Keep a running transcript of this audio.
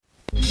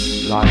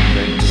Life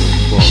ain't no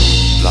fun,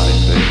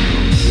 life ain't no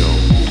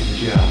joke.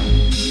 Yeah,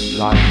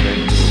 life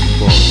ain't no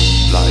fun,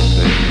 life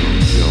ain't no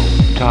joke.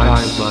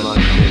 Time man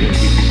take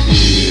it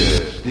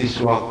serious. This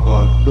one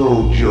got no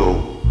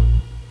joke,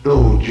 no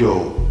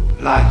joke.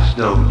 Life's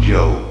no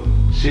joke,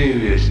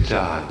 serious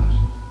times.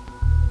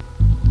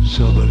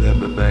 Some of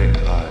them make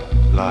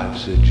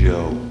life's a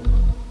joke.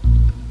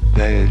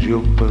 They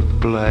jump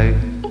and play,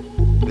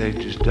 they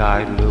just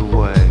idle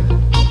away.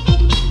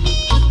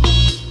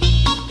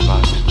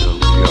 Life's no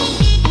joke.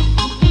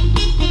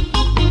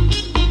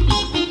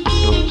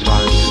 No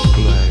time to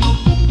play,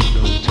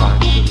 no time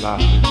to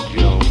laugh and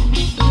joke.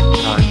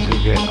 Time to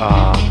get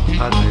hard,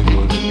 and they're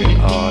gonna get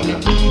harder.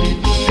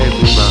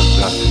 Every man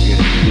got to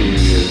get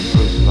serious,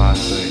 cause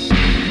life ain't no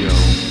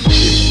joke.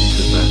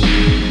 Listen to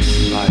me,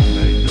 life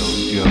ain't no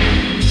joke.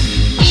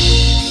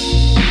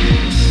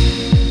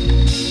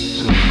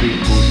 Some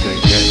people they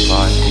get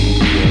life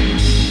easier.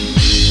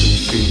 Some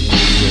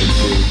people they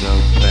feel no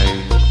pain.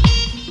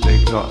 They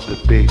got the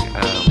big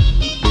house,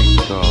 big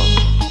car,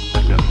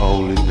 and a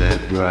hole in their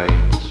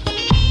brains.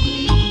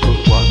 But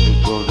what they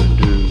gonna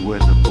do when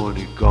the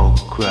money gon'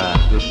 crack?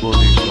 The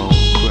money gon'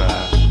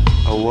 crack.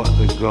 Or what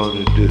they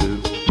gonna do?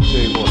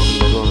 Say what they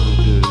gonna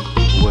do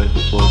when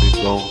the money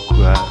gon'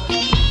 crack.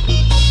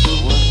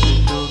 What they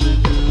gonna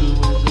do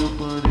when the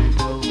money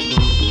don't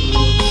come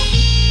through?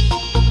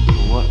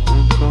 What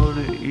they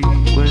gonna eat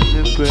when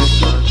the bread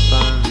time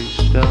finally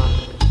starts?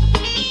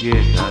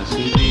 Yeah, nice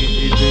and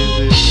easy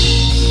living,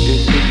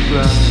 it's a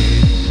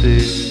crying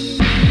sin.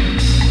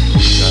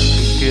 Got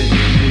to get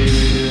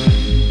serious,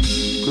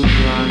 cause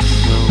life's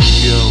no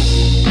joke.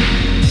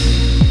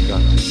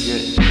 Got to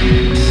get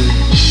serious,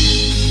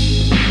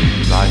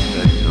 life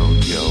ain't no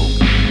joke.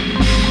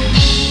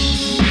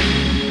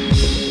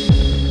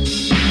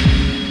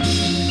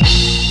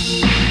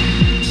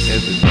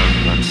 Every man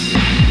got to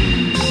get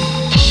serious.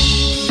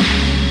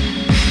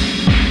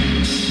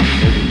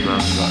 Every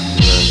man got to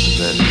learn the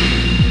lesson.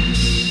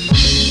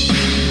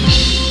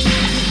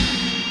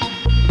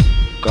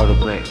 Gotta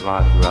make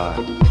life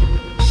right.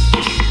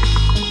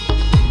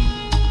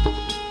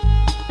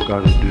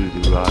 Gotta do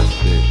the right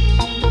thing.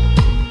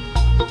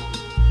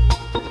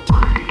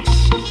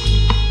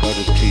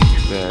 Gotta teach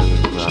fair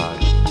and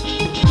right.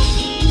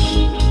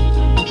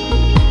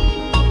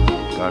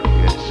 Gotta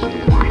get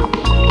serious.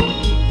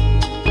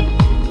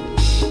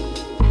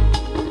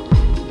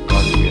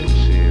 Gotta get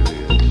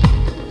serious.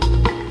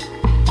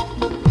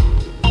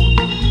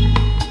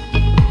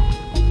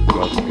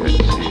 Gotta get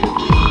serious.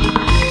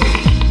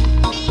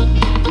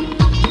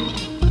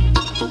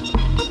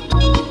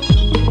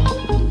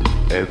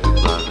 Every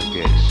man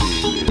get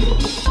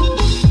serious.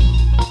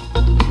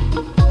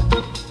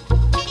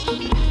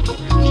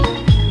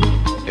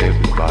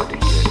 Everybody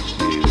get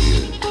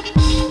serious.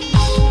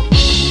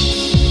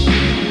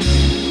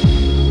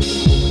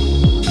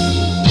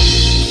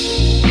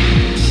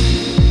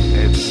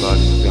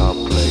 Everybody's got a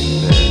place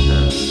there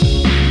now.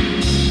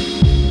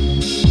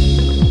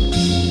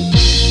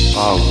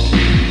 All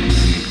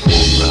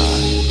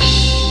alright.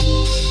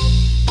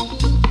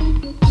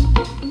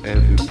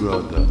 Every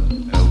brother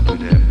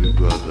helping every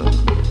brother.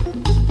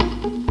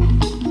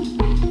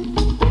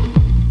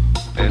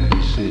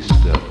 Every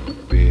sister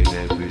being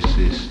every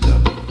sister.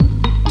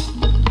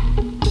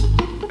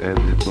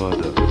 Every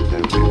mother,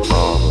 every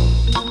father.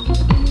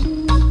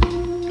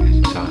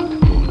 It's time to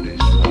put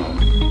this right.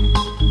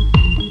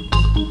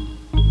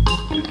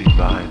 The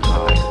divine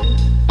life.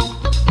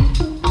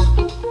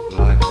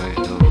 Life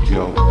ain't no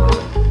joke, man.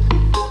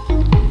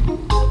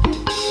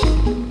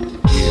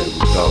 Yeah, we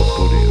gotta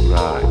put it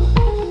right.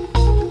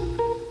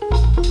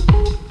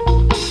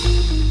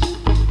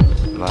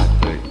 Life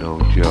ain't no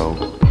joke.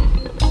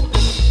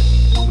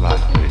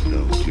 Life ain't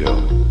no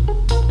joke.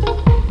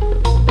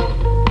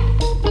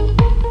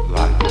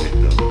 Life ain't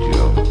no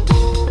joke.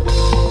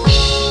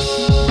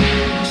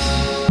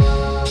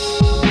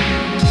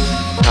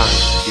 Time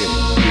to get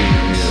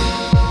serious.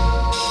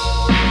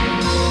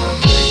 I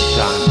say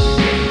time to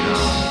get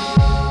hard.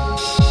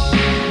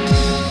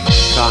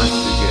 Time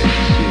to get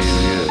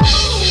serious.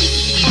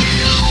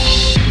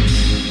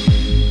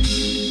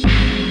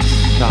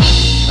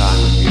 Time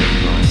to get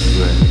right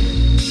breath.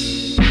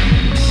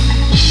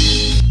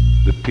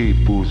 The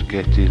people's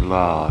getting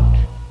large.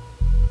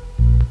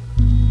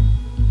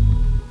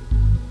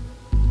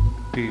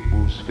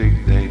 Peoples think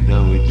they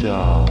know it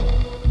all.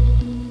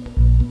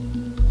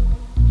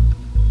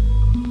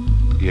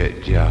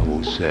 Yet Jah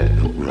will set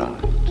them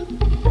right.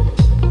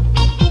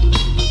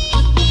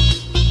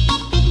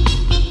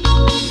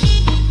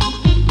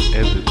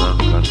 Every man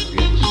got to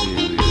get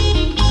serious.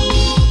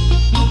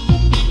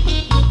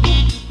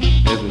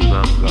 Every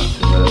man got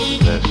to learn the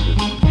lesson.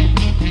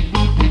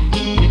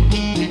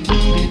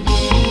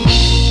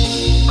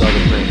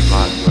 Gotta make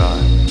life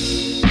right.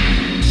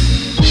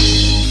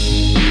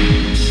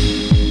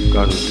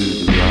 Gotta do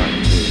the right